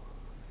怂。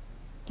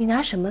你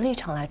拿什么立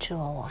场来质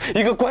问我？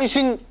一个关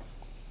心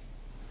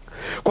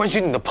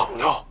你的朋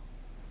友。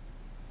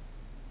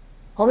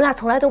我们俩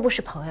从来都不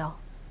是朋友。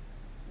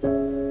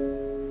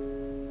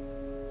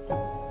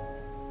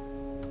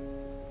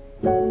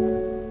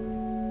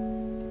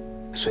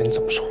所以你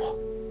怎么说我？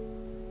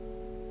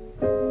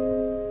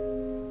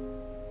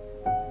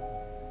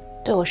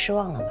对我失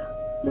望了吧？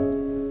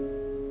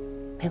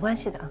没关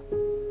系的，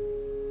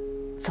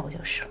走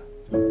就是了。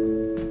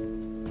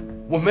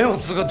我没有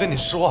资格对你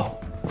失望，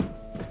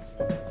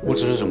我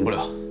只是忍不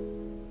了，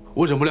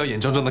我忍不了眼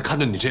睁睁的看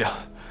着你这样，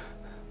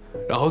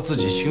然后自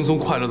己轻松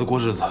快乐的过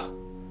日子。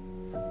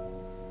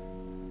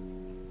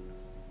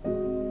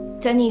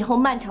在你以后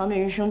漫长的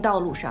人生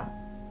道路上，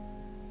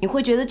你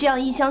会觉得这样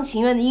一厢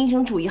情愿的英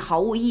雄主义毫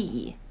无意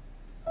义。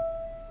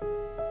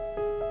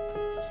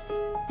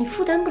你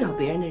负担不了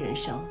别人的人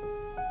生，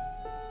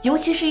尤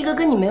其是一个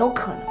跟你没有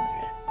可能的人。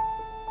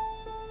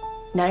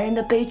男人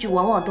的悲剧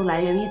往往都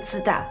来源于自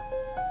大。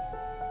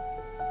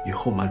以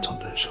后漫长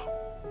的人生，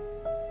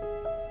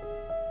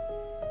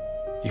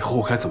以后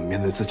我该怎么面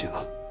对自己呢？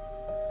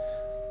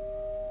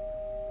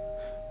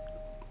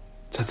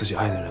在自己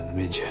爱的人的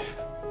面前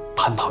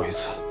叛逃一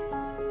次，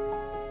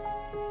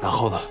然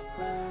后呢，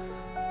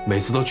每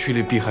次都趋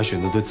利避害，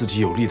选择对自己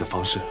有利的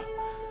方式，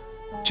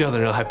这样的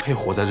人还配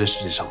活在这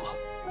世界上吗？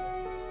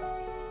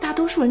大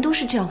多数人都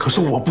是这样。可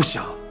是我不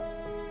想。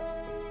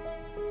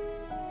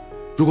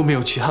如果没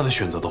有其他的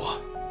选择的话，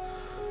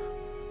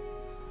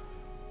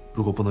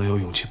如果不能有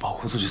勇气保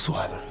护自己所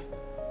爱的人，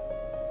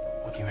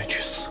我宁愿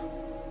去死。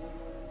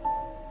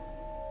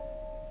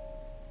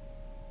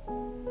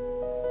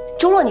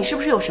周洛，你是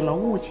不是有什么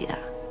误解啊？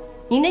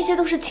你那些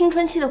都是青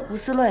春期的胡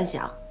思乱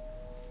想。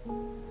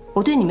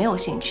我对你没有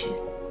兴趣，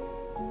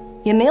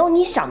也没有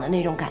你想的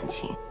那种感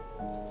情。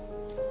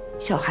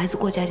小孩子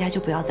过家家就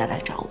不要再来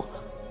找我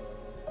了。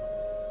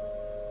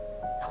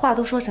话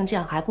都说成这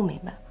样还不明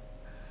白吗？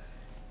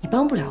你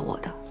帮不了我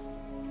的，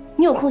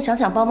你有空想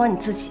想帮帮你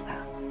自己吧。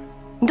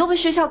你都被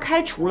学校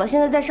开除了，现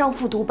在在上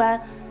复读班，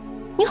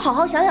你好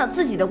好想想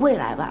自己的未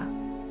来吧。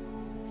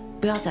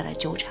不要再来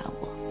纠缠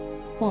我，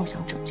妄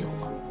想拯救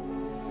我。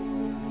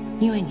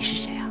你以为你是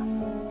谁啊？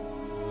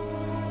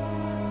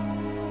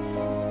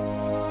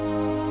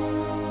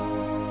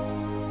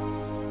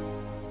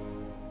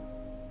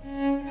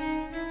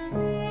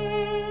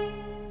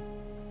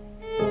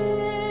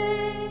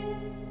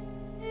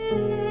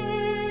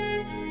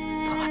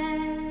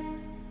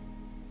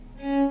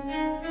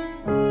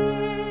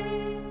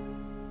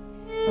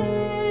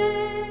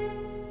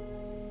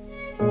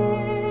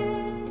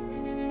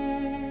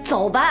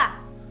走吧。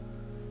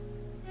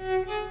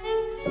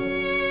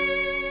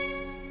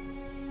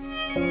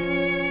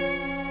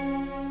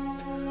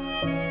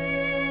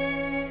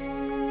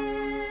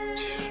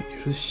其实你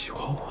是喜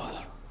欢我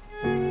的。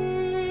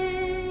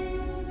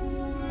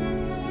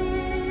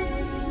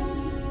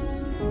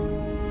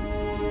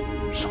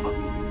什么？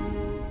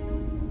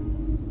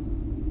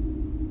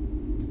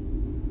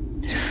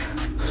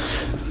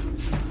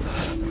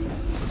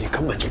你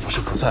根本就不是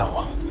不在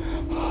乎，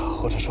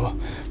或者说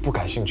不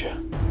感兴趣。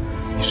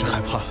你是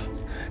害怕，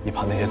你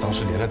怕那些脏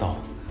事连累到我，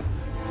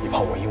你怕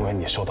我因为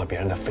你受到别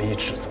人的非议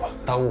指责，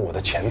耽误我的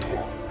前途，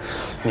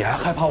你还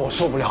害怕我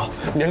受不了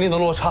年龄的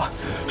落差，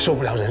受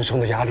不了人生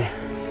的压力。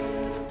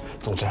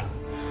总之，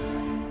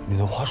你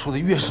的话说的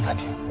越是难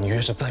听，你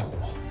越是在乎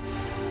我。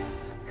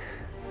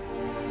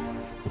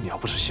你要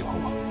不是喜欢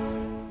我，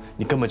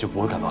你根本就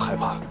不会感到害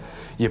怕，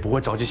也不会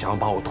着急想要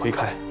把我推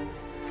开。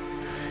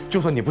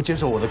就算你不接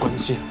受我的关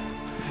心，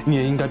你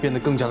也应该变得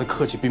更加的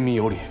客气、彬彬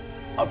有礼。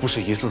而不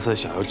是一次次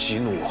想要激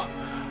怒我，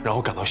让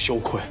我感到羞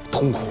愧、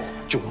痛苦、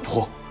窘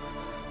迫。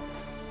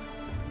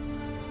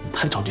你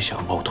太着急想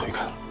要把我推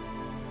开了，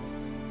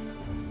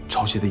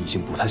着急的已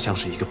经不太像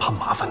是一个怕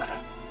麻烦的人。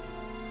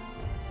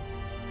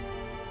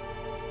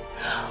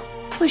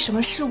为什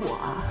么是我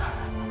啊？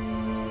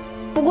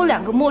不过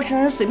两个陌生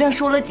人随便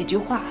说了几句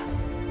话。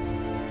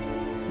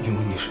因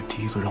为你是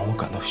第一个让我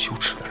感到羞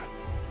耻的人。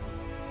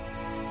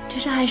这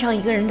是爱上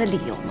一个人的理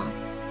由吗？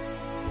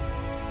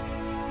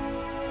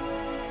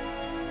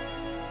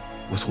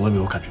我从来没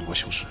有感觉过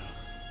羞耻，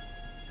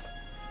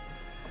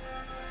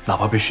哪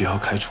怕被学校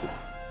开除，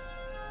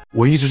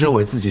我一直认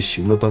为自己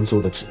行得端坐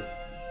得直，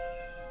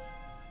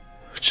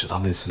直到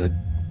那次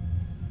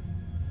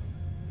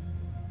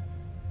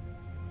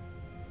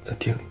在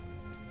店里，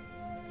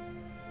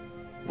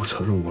我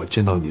承认我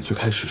见到你最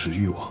开始是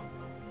欲望，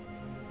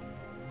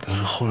但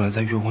是后来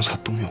在欲望下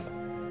动用，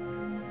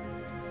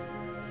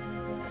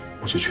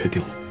我就确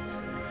定了，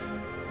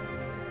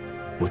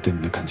我对你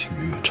的感情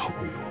远远超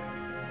过欲望。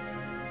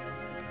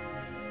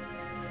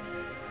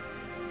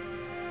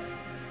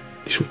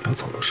说你要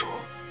走的时候，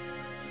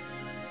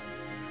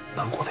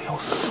难过的要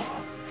死了。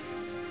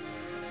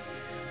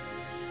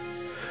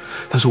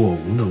但是我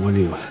无能为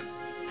力了，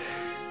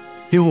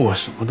因为我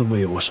什么都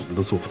没有，我什么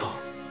都做不到。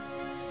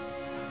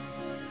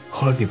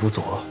后来你不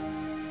走了，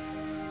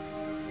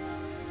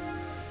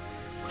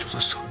我就算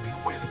舍了命，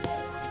我也得保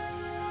护你，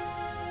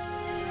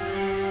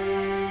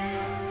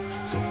否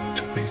则我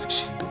这辈子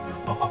心都没有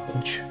办法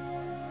过去。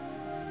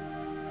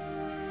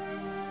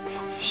不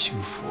要你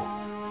幸福，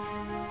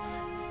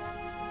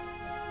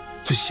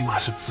最起码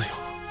是自由。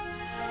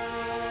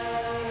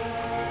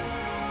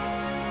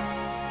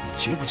你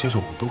接不接受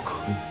我都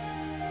可以，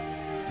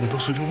那都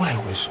是另外一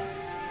回事。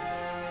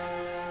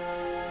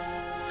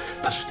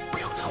但是你不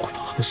要再回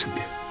到他的身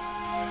边，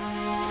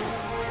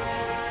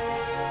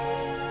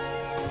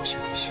跟我现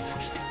在幸福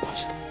一点关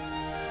系都没有。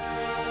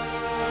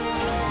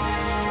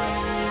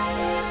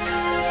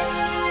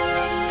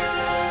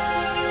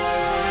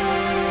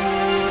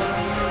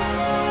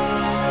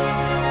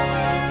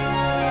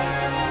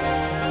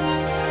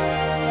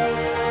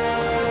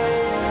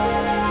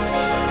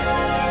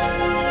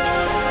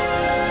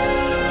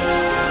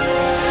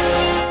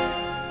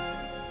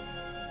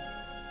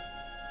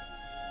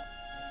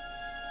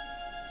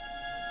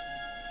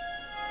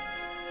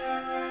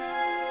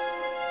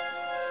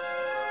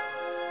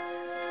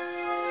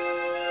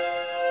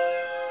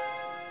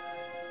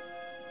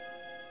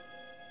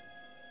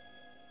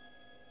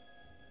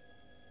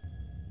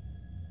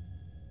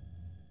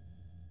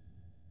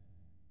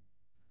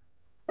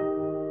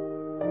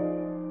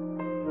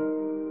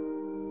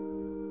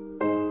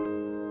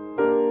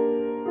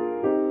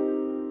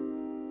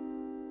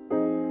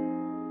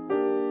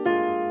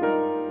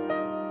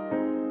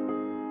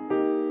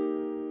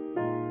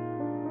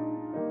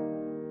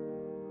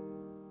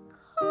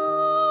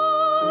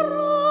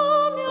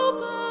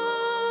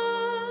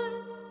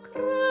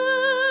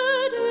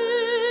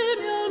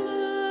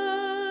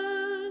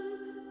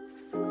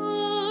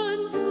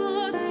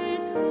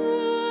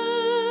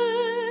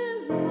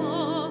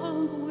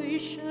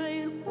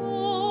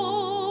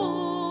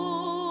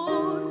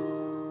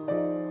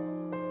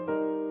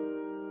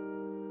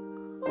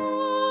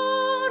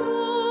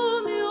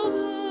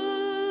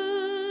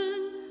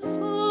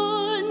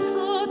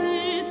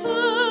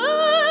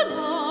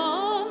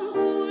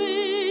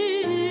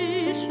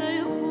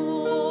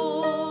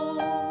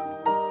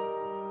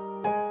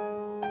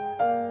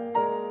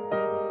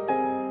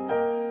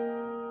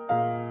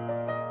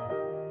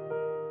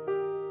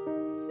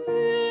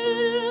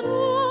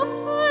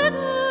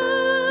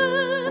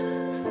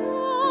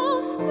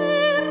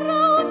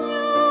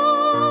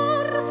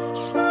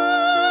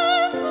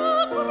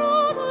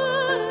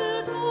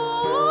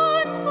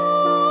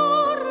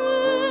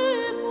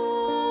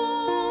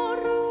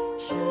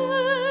Je